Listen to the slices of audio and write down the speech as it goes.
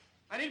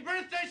need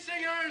birthday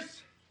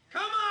singers!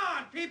 Come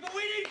on, people,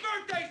 we need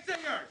birthday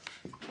singers!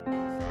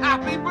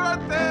 Happy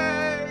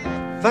birthday!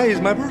 That is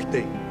my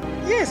birthday.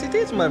 Yes, it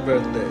is my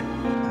birthday.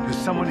 There's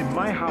someone in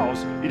my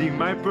house eating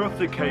my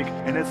birthday cake,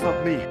 and it's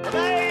not me.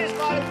 Today is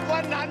my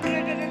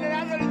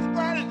 111th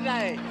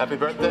birthday. Happy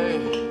birthday.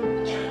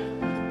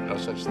 No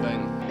such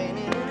thing.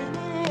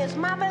 It's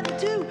my birthday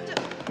too.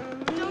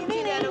 Don't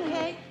do that,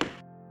 okay?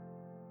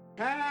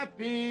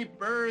 Happy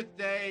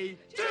birthday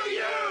to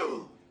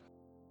you!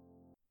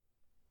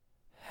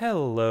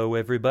 Hello,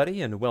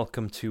 everybody, and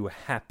welcome to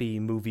Happy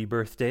Movie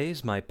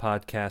Birthdays, my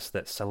podcast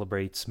that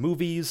celebrates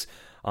movies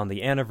on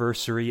the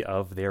anniversary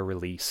of their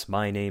release.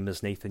 My name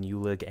is Nathan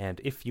Uhlig, and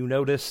if you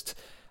noticed,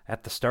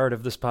 at the start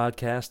of this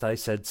podcast, I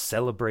said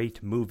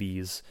celebrate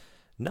movies,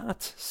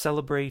 not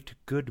celebrate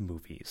good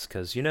movies,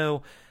 because, you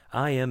know,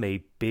 I am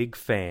a big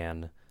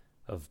fan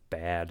of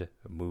bad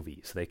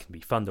movies. They can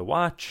be fun to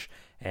watch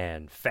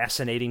and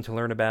fascinating to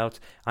learn about.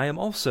 I am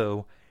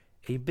also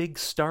a big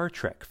Star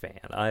Trek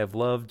fan. I have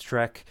loved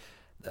Trek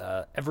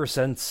ever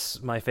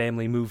since my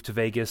family moved to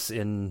Vegas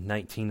in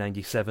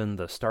 1997.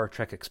 The Star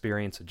Trek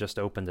experience had just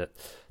opened at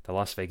the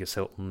Las Vegas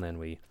Hilton, and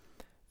we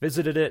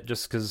visited it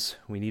just because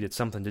we needed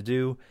something to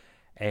do,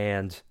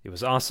 and it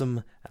was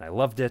awesome, and I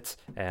loved it,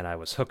 and I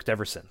was hooked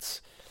ever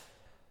since.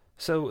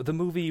 So the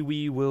movie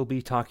we will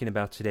be talking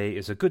about today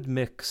is a good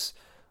mix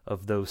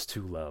of those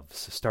two loves,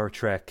 Star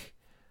Trek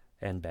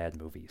and bad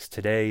movies.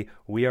 Today,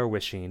 we are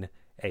wishing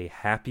a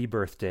happy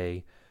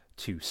birthday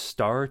to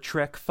Star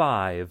Trek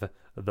V,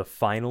 The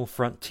Final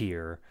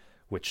Frontier,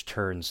 which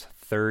turns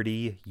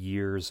 30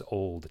 years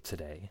old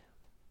today.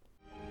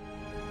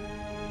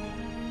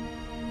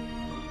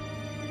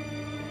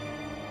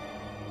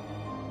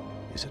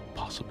 Is it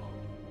possible?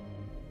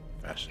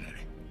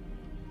 Fascinating.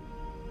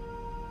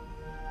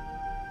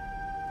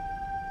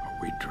 Are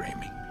we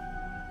dreaming?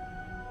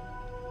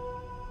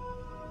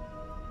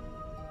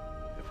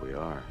 If we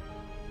are,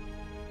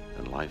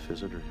 then life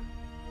is a dream.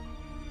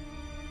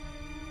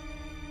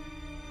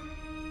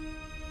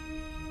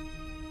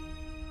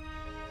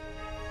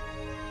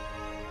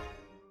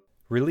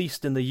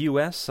 Released in the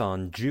U.S.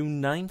 on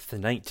June 9th,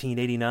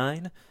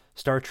 1989,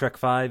 Star Trek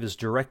V is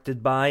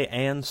directed by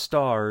and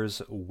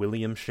stars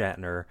William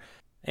Shatner,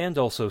 and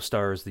also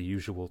stars the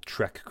usual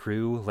Trek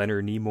crew: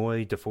 Leonard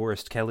Nimoy,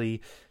 DeForest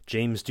Kelley,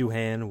 James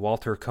Doohan,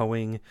 Walter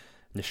Koenig,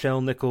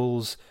 Nichelle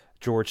Nichols,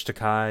 George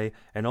Takei,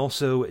 and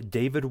also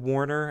David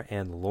Warner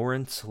and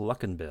Lawrence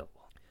Luckinbill.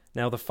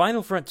 Now, The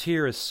Final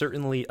Frontier is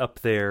certainly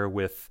up there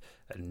with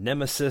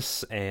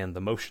Nemesis and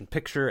the motion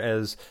picture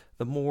as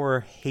the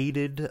more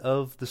hated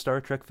of the Star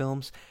Trek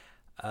films,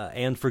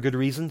 and for good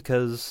reason,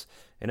 because,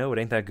 you know, it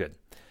ain't that good.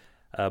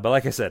 But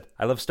like I said,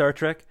 I love Star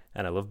Trek,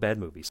 and I love bad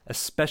movies,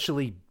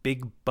 especially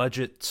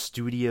big-budget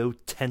studio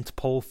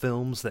tentpole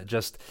films that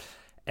just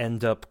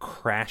end up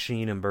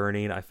crashing and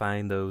burning. I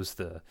find those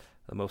the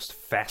most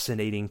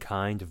fascinating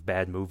kind of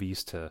bad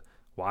movies to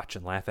watch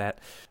and laugh at.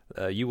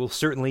 You will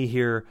certainly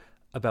hear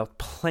about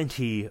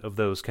plenty of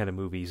those kind of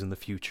movies in the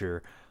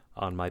future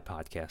on my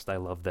podcast. I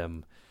love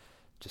them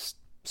just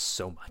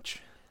so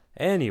much.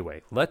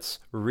 Anyway, let's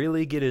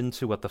really get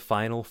into what The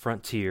Final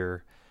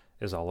Frontier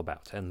is all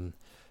about. And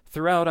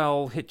throughout,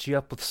 I'll hit you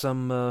up with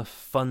some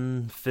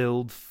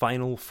fun-filled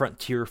Final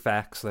Frontier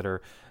facts that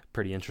are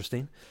pretty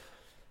interesting.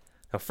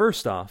 Now,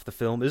 first off, the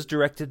film is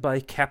directed by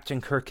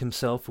Captain Kirk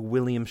himself,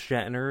 William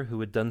Shatner,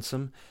 who had done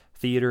some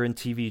theater and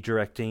TV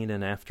directing,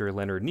 and after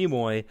Leonard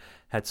Nimoy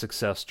had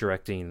success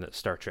directing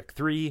Star Trek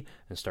III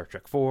and Star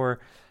Trek IV,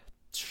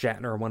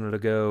 Shatner wanted to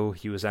go.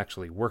 He was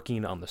actually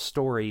working on the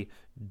story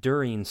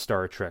during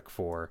Star Trek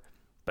IV,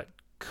 but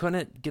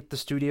couldn't get the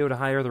studio to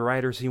hire the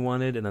writers he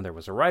wanted, and then there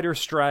was a writer's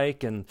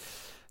strike, and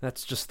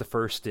that's just the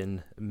first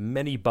in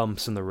many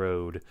bumps in the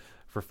road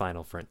for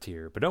Final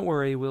Frontier. But don't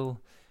worry,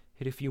 we'll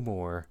hit a few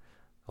more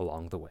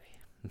along the way.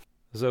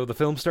 So the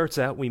film starts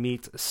out, we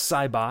meet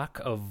Sybok,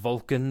 a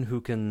Vulcan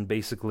who can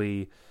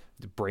basically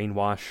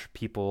brainwash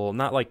people,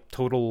 not like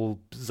total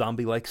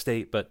zombie-like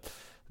state, but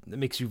it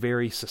makes you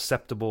very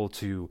susceptible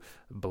to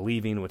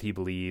believing what he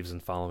believes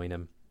and following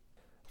him.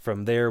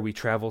 From there, we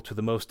travel to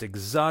the most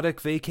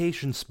exotic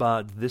vacation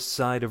spot this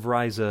side of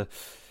Risa,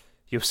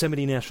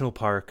 Yosemite National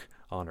Park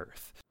on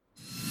Earth.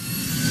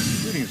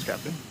 Greetings,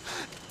 Captain.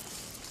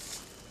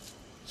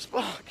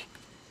 Spock,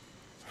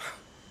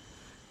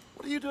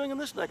 what are you doing in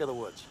this neck of the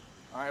woods?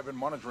 I have been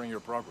monitoring your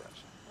progress.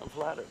 I'm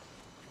flattered.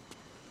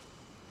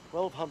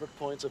 1,200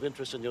 points of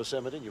interest in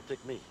Yosemite, and you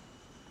pick me.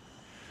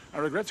 I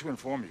regret to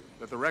inform you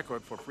that the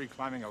record for free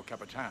climbing El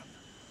Capitan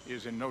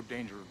is in no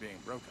danger of being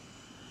broken.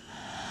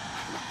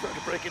 I'm not trying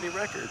to break any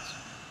records.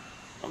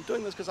 I'm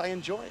doing this because I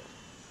enjoy it.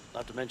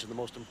 Not to mention the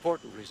most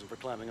important reason for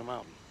climbing a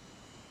mountain.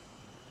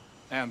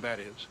 And that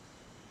is?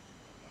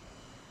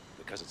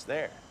 Because it's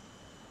there.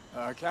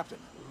 Captain,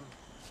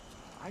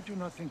 I do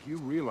not think you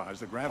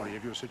realize the gravity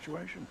of your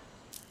situation.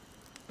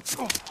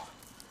 On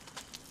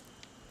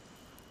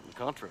the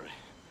contrary,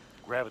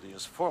 gravity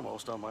is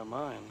foremost on my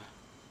mind.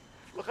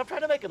 Look, I'm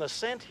trying to make an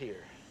ascent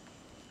here.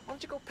 Why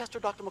don't you go pester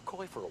Dr.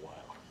 McCoy for a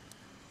while?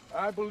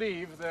 I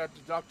believe that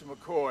Dr.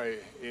 McCoy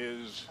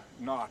is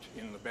not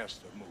in the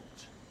best of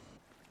moods.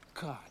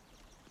 God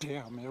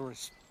damn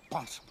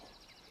irresponsible.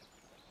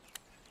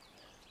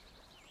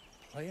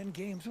 Playing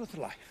games with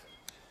life.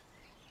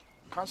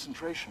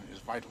 Concentration is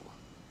vital.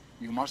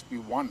 You must be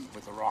one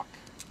with the rock.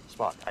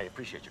 Spock, I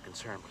appreciate your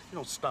concern, but if you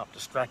don't stop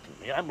distracting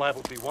me, I'm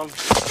liable to be one...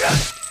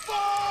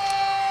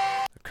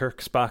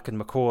 Kirk, Spock, and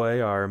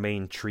McCoy, our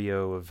main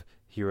trio of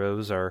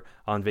heroes, are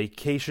on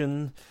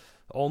vacation,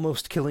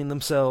 almost killing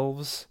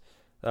themselves.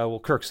 Well,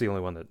 Kirk's the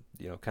only one that,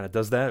 kind of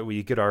does that.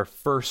 We get our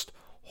first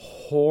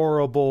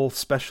horrible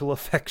special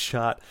effects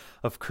shot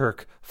of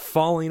Kirk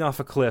falling off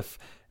a cliff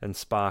and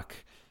Spock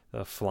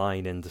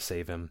flying in to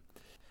save him.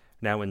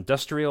 Now,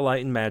 Industrial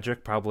Light and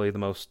Magic, probably the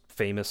most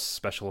famous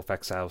special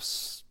effects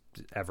house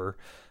ever,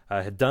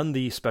 had done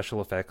the special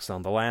effects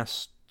on the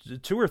last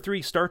 2 or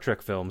 3 Star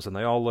Trek films, and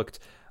they all looked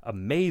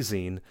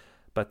amazing,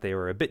 but they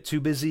were a bit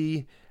too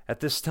busy at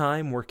this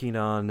time working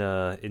on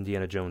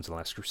Indiana Jones and the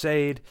Last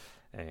Crusade,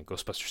 and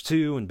Ghostbusters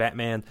 2, and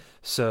Batman,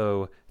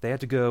 so they had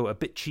to go a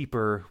bit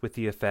cheaper with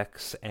the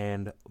effects,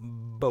 and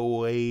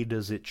boy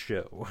does it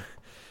show.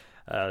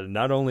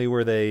 Not only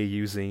were they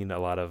using a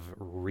lot of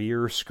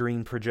rear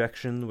screen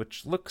projection,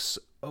 which looks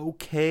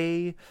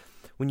okay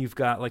when you've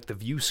got like the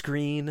view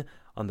screen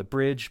on the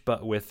bridge,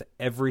 but with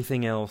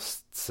everything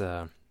else,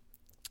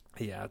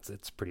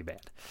 it's pretty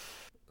bad.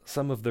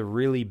 Some of the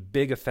really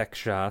big effect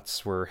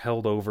shots were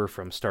held over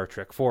from Star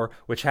Trek IV,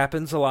 which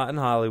happens a lot in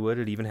Hollywood.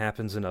 It even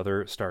happens in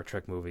other Star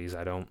Trek movies.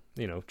 I don't,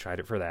 tried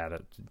it for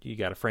that. You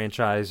got a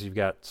franchise, you've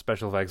got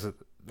special effects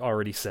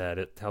already set.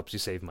 It helps you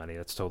save money.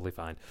 That's totally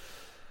fine.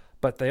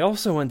 But they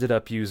also ended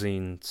up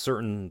using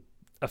certain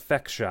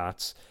effect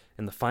shots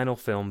in the final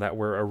film that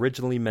were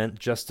originally meant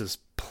just as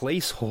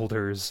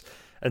placeholders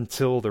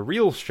until the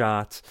real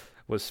shot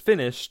was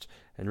finished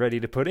and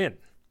ready to put in.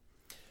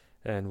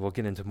 And we'll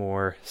get into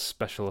more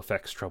special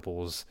effects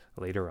troubles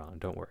later on,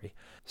 don't worry.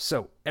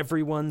 So,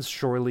 everyone's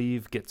shore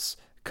leave gets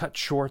cut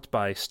short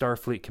by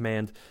Starfleet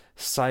Command.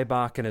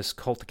 Sybok and his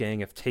cult gang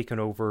have taken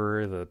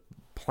over the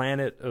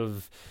planet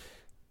of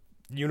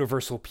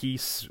universal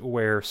peace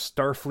where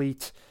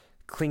Starfleet,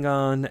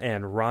 Klingon,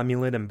 and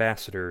Romulan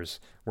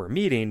ambassadors were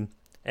meeting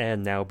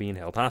and now being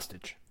held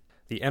hostage.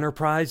 The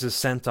Enterprise is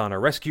sent on a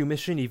rescue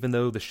mission even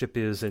though the ship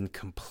is in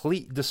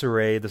complete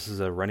disarray. This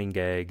is a running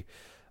gag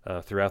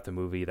throughout the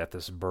movie that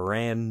this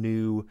brand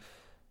new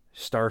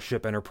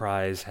Starship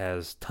Enterprise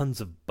has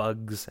tons of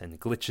bugs and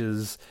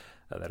glitches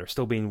that are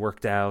still being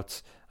worked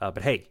out.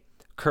 But hey,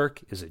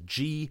 Kirk is a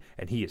G,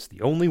 and he is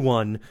the only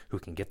one who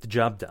can get the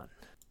job done.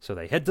 So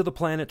they head to the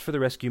planet for the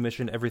rescue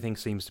mission. Everything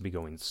seems to be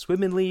going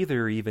swimmingly.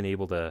 They're even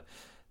able to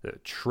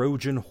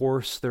Trojan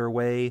horse their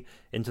way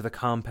into the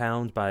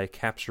compound by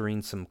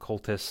capturing some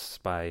cultists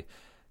by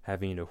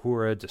having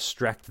Uhura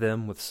distract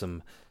them with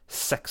some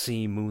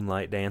sexy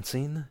moonlight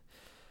dancing.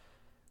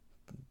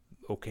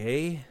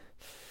 Okay.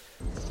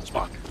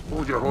 Spock,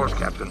 hold your horse,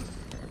 Captain.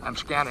 I'm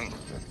scanning.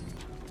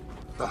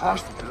 The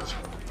hostages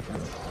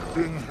are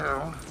being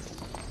held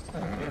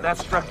in that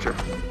structure.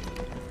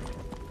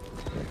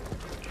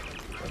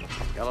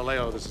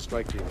 Galileo, this is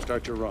strike team.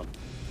 Start your run.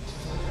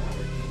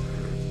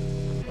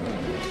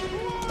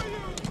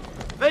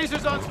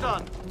 Phasers on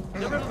stun.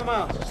 Get rid of the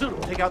mounts. Zulu,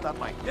 take out that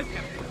light. Yes,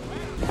 Captain.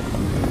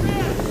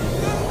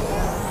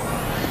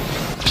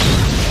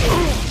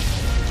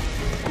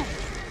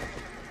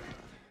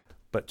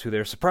 But to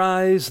their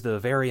surprise, the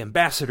very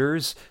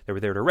ambassadors they were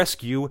there to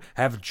rescue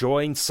have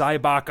joined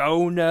Sybok.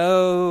 Oh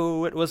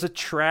no, it was a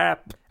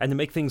trap. And to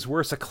make things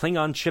worse, a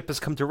Klingon ship has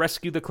come to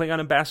rescue the Klingon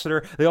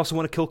ambassador. They also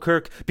want to kill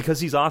Kirk because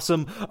he's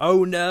awesome.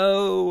 Oh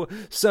no.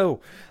 So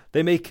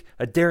they make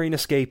a daring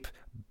escape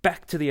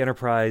back to the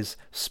Enterprise.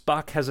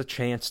 Spock has a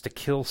chance to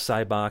kill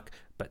Sybok,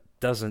 but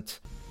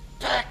doesn't.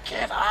 Pick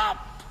it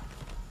up!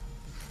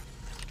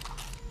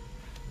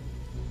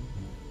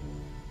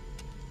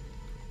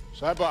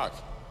 Sybok.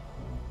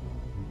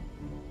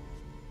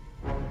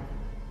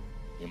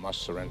 You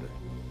must surrender.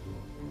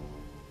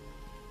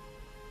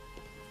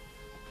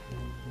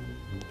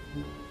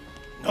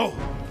 No!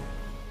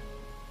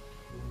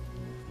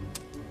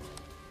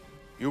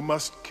 You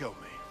must kill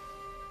me.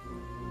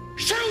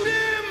 Shoot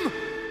him!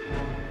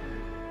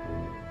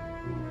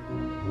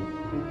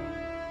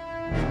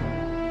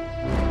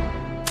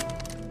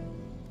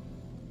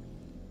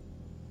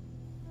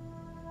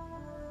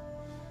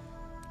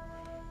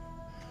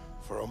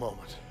 For a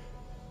moment,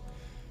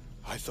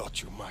 I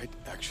thought you might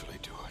actually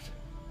do it.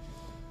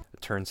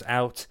 It turns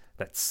out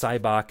that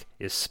Sybok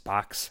is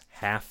Spock's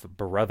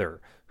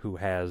half-brother, who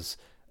has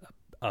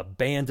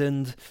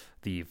abandoned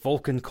the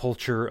Vulcan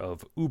culture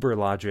of uber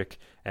logic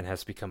and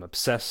has become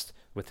obsessed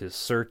with his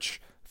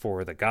search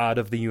for the god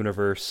of the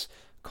universe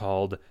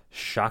called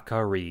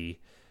Shakari,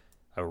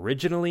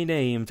 originally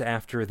named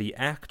after the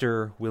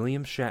actor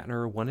William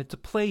Shatner wanted to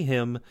play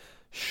him,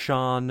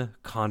 Sean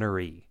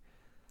Connery.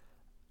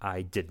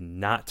 I did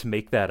not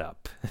make that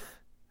up.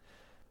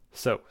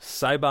 So,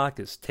 Sybok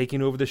is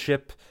taking over the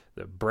ship,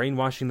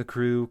 brainwashing the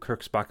crew.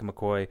 Kirk, Spock, and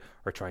McCoy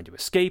are trying to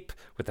escape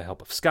with the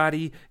help of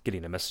Scotty,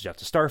 getting a message out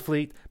to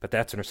Starfleet, but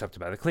that's intercepted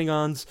by the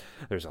Klingons.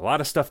 There's a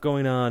lot of stuff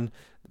going on,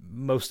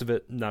 most of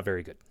it not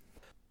very good.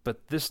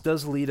 But this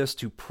does lead us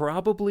to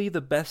probably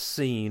the best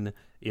scene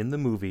in the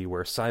movie,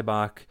 where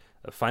Sybok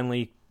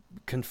finally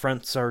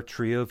confronts our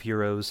trio of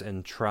heroes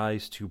and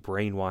tries to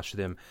brainwash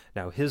them.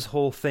 Now, his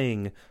whole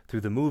thing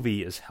through the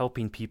movie is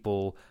helping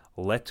people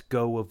let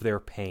go of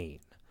their pain.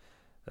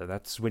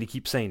 That's what he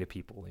keeps saying to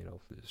people,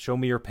 show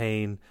me your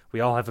pain. We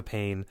all have a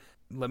pain.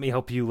 Let me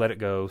help you let it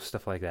go,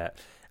 stuff like that.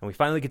 And we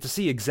finally get to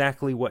see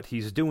exactly what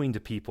he's doing to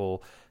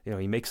people.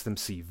 He makes them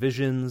see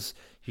visions.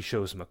 He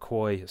shows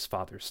McCoy his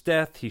father's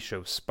death. He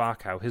shows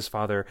Spock how his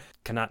father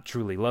cannot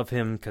truly love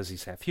him because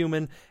he's half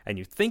human. And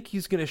you think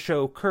he's going to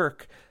show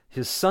Kirk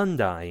his son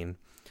dying.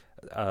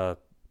 That's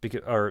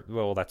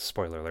a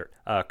spoiler alert.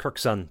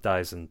 Kirk's son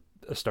dies in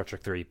Star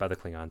Trek 3 by the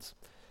Klingons.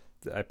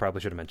 I probably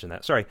should have mentioned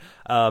that. Sorry.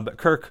 But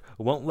Kirk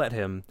won't let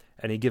him,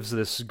 and he gives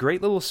this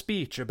great little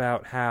speech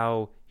about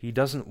how he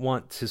doesn't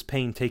want his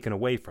pain taken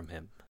away from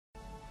him.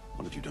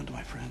 What have you done to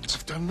my friends?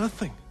 I've done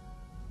nothing.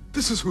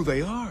 This is who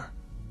they are.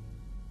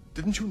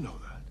 Didn't you know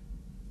that?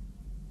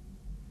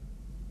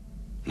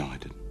 No, I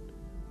didn't.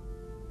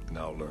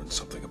 Now learn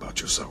something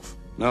about yourself.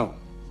 No,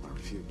 I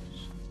refuse.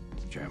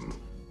 Jim,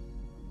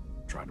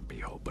 try to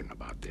be open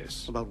about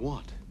this. About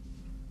what?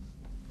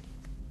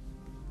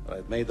 That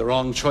I've made the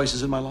wrong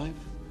choices in my life?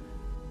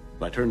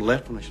 That I turned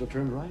left when I should have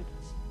turned right?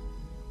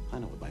 I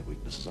know what my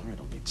weaknesses are. I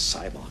don't need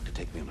Sybok to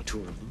take me on a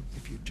tour of them.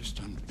 If you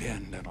just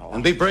unbend and all...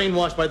 And be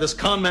brainwashed by this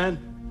con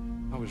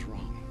man? I was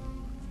wrong.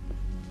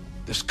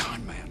 This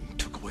con man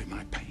took away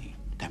my pain.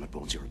 Damn it,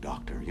 Bones, you're a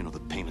doctor. You know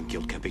that pain and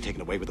guilt can't be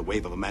taken away with the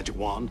wave of a magic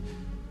wand.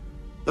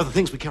 They're the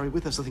things we carry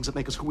with us, the things that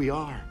make us who we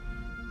are.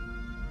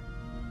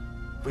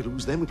 If we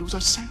lose them, we lose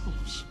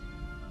ourselves.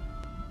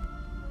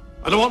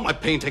 I don't want my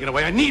pain taken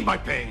away. I need my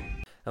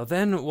pain. Now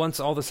then, once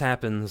all this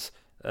happens,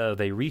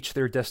 they reach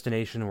their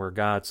destination where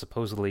God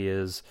supposedly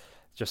is,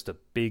 just a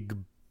big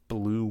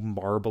blue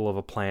marble of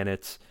a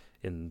planet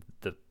in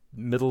the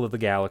middle of the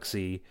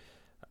galaxy.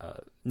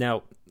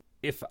 Now,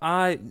 if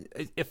I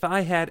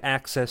had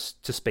access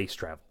to space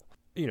travel,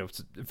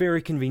 it's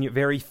very convenient,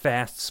 very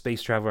fast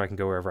space travel. I can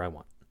go wherever I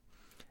want.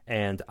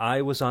 And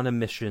I was on a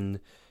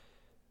mission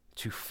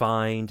to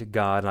find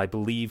God, and I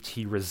believed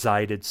he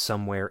resided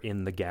somewhere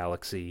in the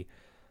galaxy.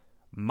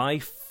 My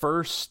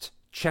first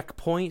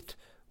checkpoint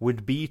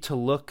would be to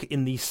look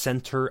in the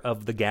center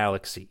of the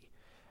galaxy.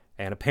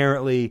 And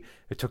apparently,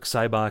 it took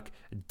Sybok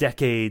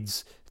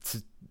decades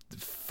to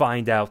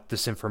find out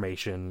this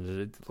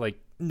information.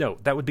 No,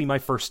 that would be my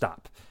first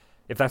stop.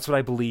 If that's what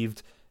I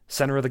believed,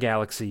 center of the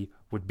galaxy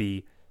would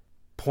be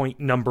point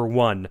number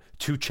 1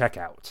 to check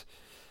out.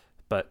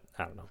 But,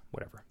 I don't know,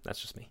 whatever. That's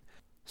just me.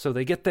 So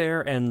they get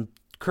there, and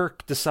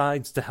Kirk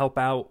decides to help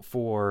out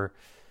for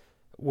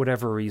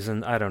whatever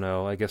reason. I don't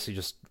know. I guess he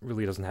just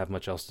really doesn't have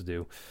much else to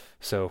do.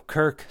 So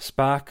Kirk,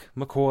 Spock,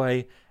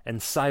 McCoy, and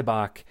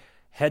Sybok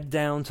head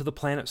down to the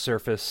planet's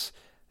surface,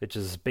 which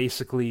is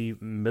basically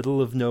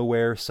middle of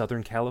nowhere,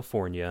 Southern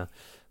California.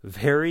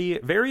 Very,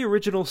 very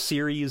original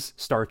series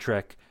Star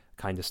Trek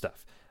kind of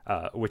stuff,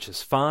 which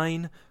is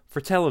fine for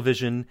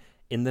television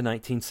in the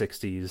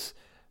 1960s,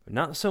 but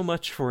not so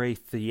much for a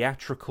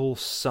theatrical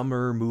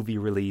summer movie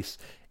release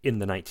in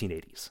the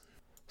 1980s.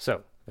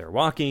 So they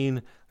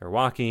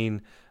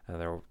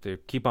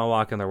keep on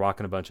walking, they're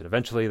walking a bunch, and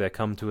eventually they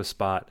come to a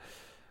spot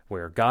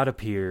where God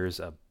appears,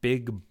 a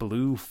big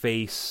blue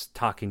face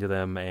talking to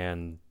them,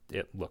 and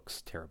it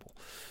looks terrible.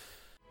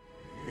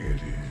 It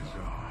is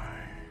I.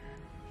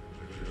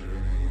 The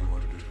journey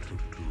what it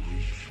took to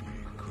reach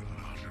me could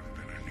not have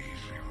been an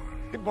easy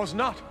one. It was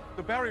not.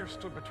 The barrier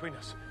stood between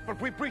us, but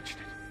we breached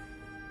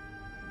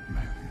it.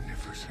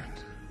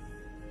 Magnificent.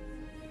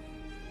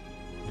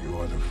 You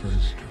are the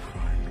first to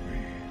find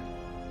me.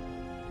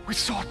 We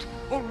sought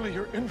only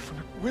your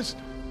infinite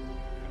wisdom.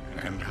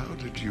 And how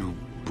did you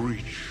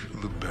breach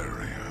the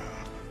barrier?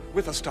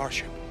 With a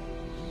starship.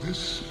 This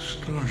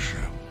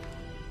starship,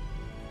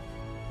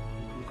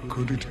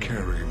 could it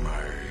carry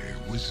my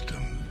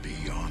wisdom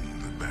beyond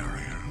the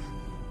barrier?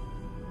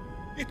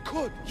 It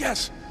could,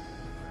 yes.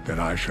 Then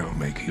I shall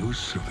make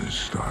use of this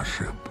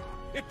starship.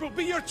 It will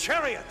be your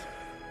chariot.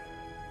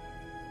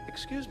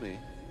 Excuse me.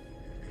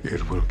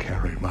 It will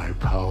carry my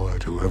power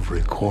to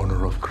every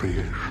corner of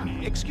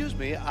creation. Excuse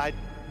me, I'd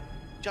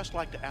just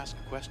like to ask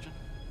a question.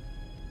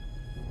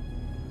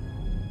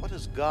 What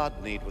does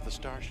God need with a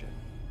starship?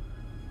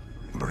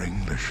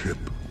 Bring the ship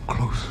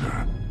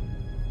closer.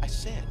 I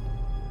said,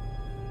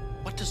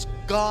 what does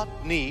God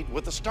need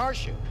with a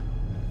starship?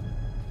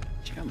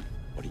 Jim,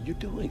 what are you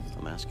doing?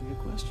 I'm asking you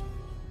a question.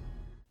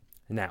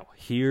 Now,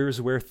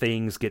 here's where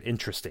things get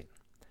interesting.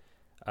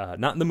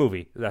 Not in the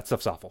movie, that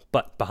stuff's awful,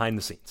 but behind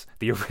the scenes.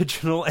 The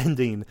original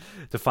ending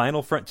to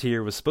Final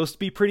Frontier was supposed to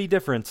be pretty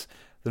different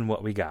than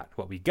what we got.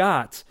 What we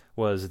got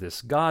was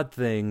this God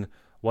thing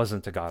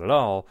wasn't a god at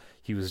all.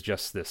 He was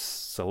just this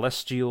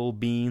celestial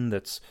being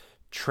that's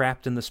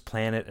trapped in this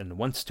planet and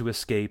wants to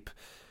escape.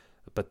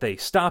 But they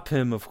stop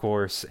him, of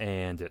course,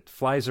 and it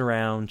flies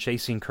around,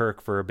 chasing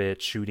Kirk for a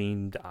bit,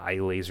 shooting eye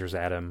lasers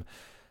at him,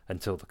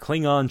 until the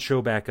Klingons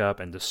show back up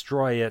and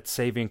destroy it,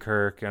 saving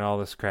Kirk and all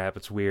this crap.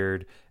 It's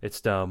weird.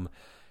 It's dumb.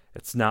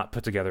 It's not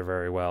put together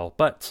very well.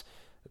 But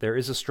there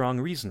is a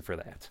strong reason for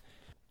that.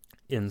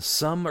 In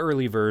some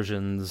early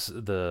versions,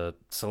 the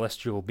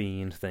celestial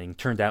being thing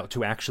turned out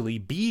to actually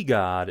be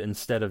God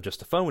instead of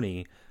just a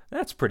phony.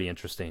 That's pretty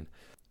interesting.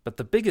 But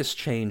the biggest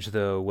change,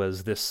 though,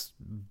 was this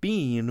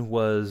being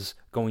was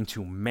going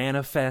to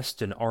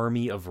manifest an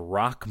army of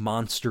rock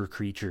monster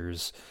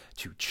creatures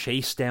to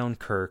chase down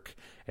Kirk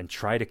and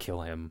try to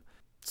kill him.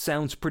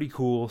 Sounds pretty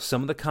cool.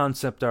 Some of the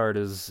concept art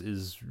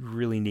is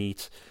really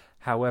neat.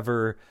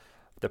 However,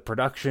 the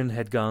production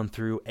had gone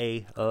through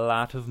a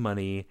lot of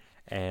money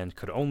and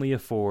could only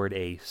afford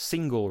a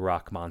single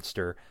rock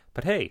monster.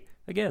 But hey,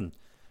 again,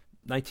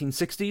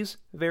 1960s,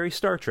 very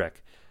Star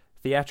Trek.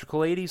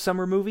 Theatrical 80s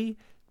summer movie,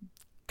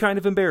 kind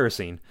of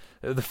embarrassing.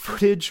 The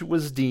footage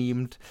was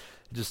deemed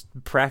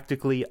just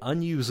practically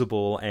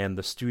unusable, and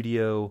the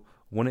studio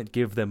wouldn't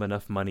give them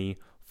enough money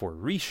for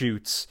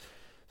reshoots,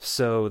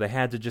 so they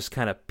had to just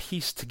kind of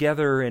piece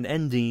together an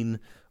ending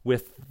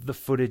with the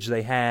footage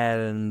they had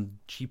and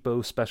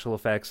cheapo special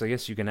effects. I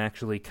guess you can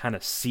actually kind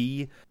of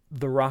see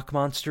the rock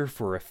monster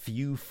for a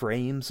few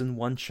frames in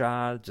one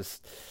shot.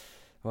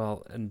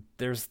 And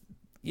there's,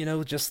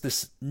 just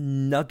this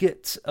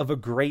nugget of a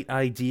great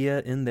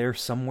idea in there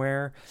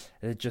somewhere.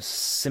 And it just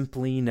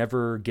simply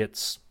never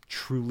gets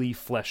truly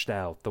fleshed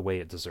out the way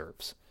it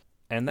deserves.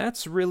 And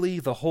that's really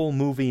the whole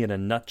movie in a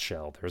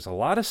nutshell. There's a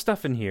lot of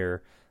stuff in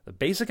here, the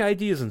basic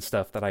ideas and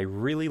stuff, that I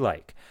really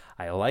like.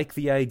 I like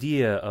the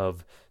idea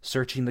of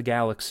searching the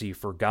galaxy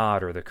for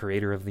God or the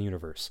creator of the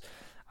universe.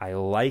 I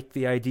like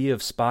the idea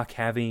of Spock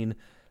having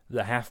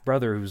the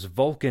half-brother who's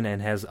Vulcan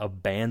and has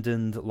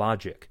abandoned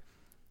logic.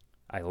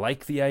 I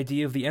like the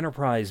idea of the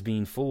Enterprise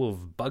being full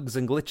of bugs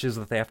and glitches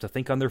that they have to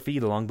think on their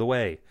feet along the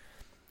way.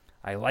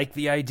 I like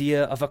the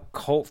idea of a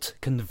cult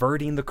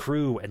converting the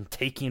crew and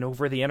taking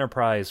over the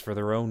Enterprise for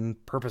their own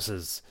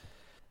purposes.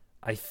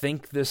 I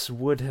think this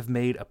would have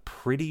made a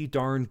pretty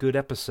darn good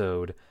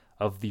episode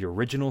of the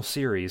original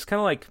series, kind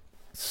of like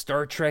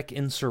Star Trek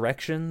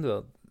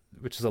Insurrection,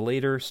 which is a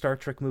later Star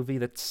Trek movie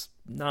that's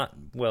not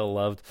well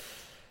loved.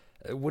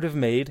 It would have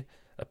made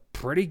a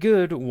pretty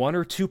good 1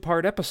 or 2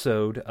 part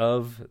episode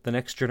of The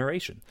Next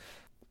Generation.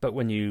 But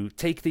when you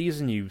take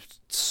these and you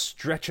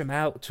stretch them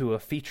out to a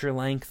feature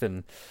length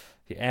and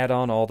you add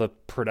on all the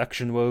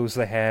production woes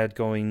they had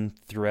going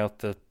throughout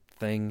the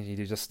thing,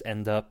 you just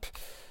end up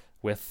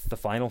with The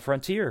Final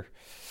Frontier,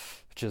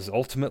 which is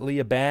ultimately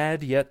a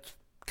bad yet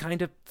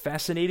kind of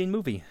fascinating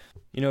movie.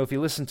 If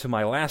you listen to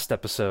my last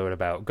episode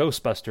about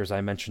Ghostbusters,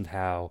 I mentioned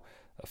how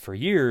for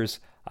years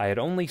I had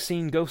only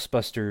seen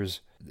Ghostbusters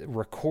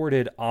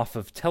recorded off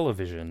of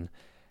television,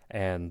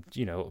 and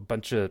a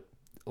bunch of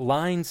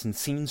lines and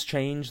scenes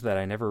changed that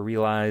I never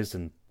realized,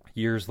 and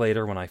years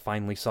later when I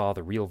finally saw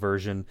the real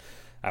version,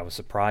 I was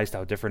surprised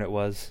how different it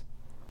was.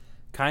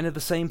 Kind of the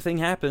same thing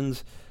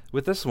happened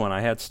with this one.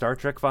 I had Star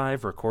Trek V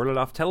recorded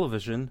off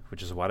television,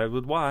 which is what I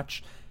would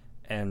watch,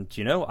 and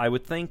I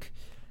would think,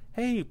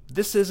 hey,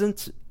 this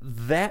isn't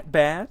that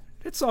bad.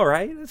 It's all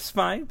right. It's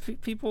fine.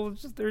 People,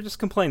 they're just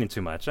complaining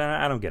too much.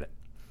 I don't get it.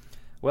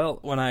 Well,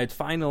 when I had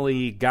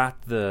finally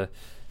got the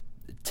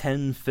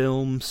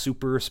 10-film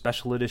super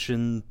special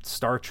edition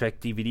Star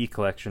Trek DVD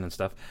collection and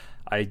stuff,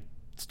 I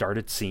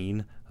started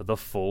seeing the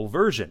full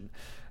version.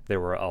 There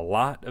were a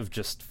lot of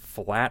just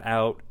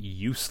flat-out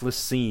useless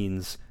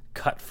scenes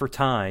cut for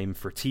time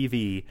for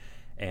TV,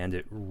 and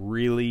it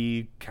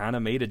really kind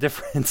of made a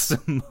difference.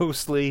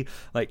 Mostly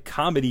like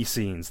comedy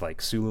scenes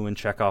like Sulu and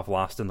Chekhov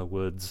lost in the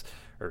woods,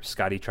 or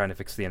Scotty trying to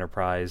fix the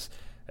Enterprise.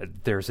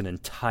 There's an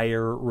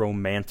entire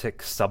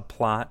romantic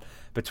subplot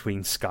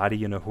between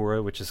Scotty and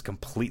Uhura, which is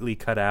completely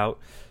cut out,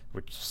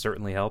 which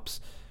certainly helps.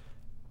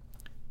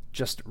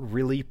 Just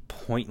really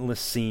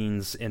pointless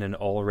scenes in an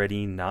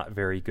already not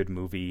very good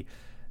movie,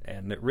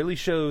 and it really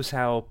shows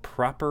how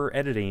proper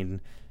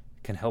editing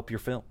can help your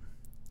film.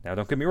 Now,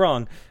 don't get me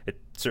wrong, it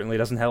certainly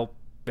doesn't help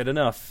it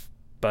enough,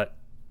 but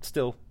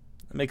still,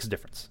 it makes a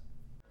difference.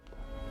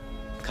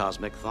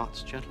 Cosmic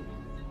thoughts, gentlemen?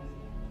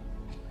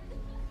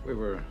 We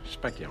were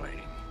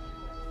speculating.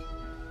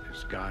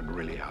 Is God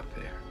really out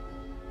there?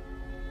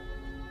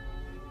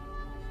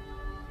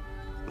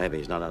 Maybe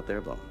he's not out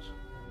there, Bones.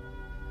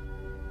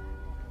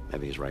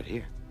 Maybe he's right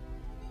here.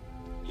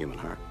 Human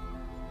heart.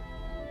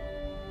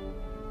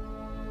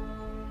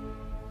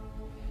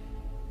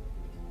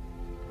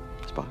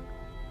 Spock?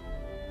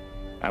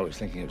 I was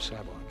thinking of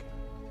Sabak.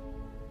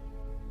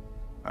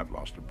 I've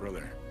lost a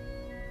brother.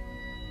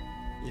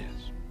 Yes.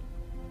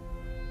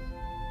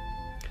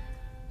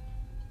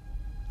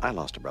 I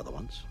lost a brother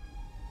once.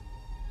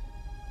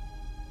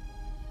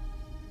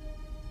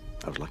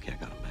 I was lucky I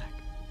got him back.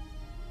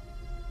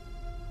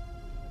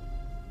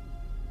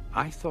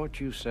 I thought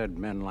you said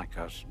men like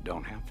us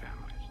don't have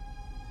families.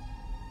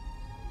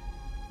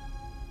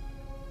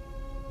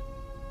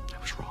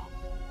 I was wrong.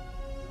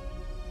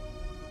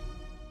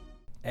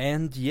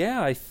 And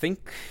yeah, I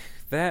think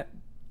that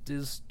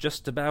is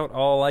just about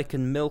all I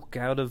can milk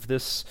out of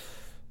this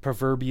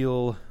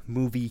proverbial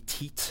movie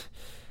teat.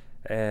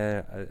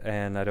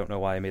 And I don't know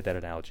why I made that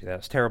analogy. That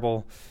was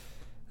terrible.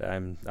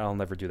 I'll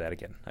never do that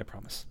again. I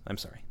promise. I'm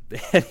sorry.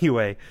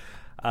 Anyway,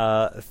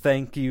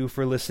 thank you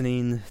for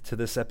listening to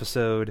this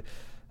episode.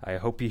 I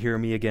hope you hear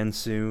me again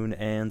soon,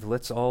 and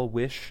let's all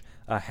wish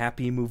a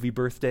happy movie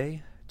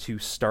birthday to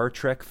Star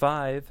Trek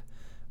V,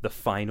 The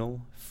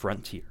Final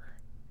Frontier.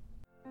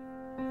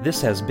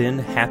 This has been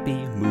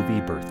Happy Movie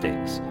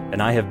Birthdays,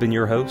 and I have been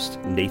your host,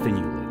 Nathan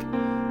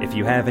Uhlig. If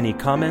you have any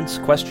comments,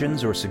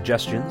 questions, or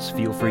suggestions,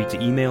 feel free to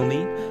email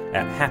me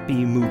at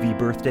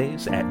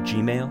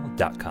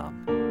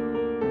happymoviebirthdays@gmail.com.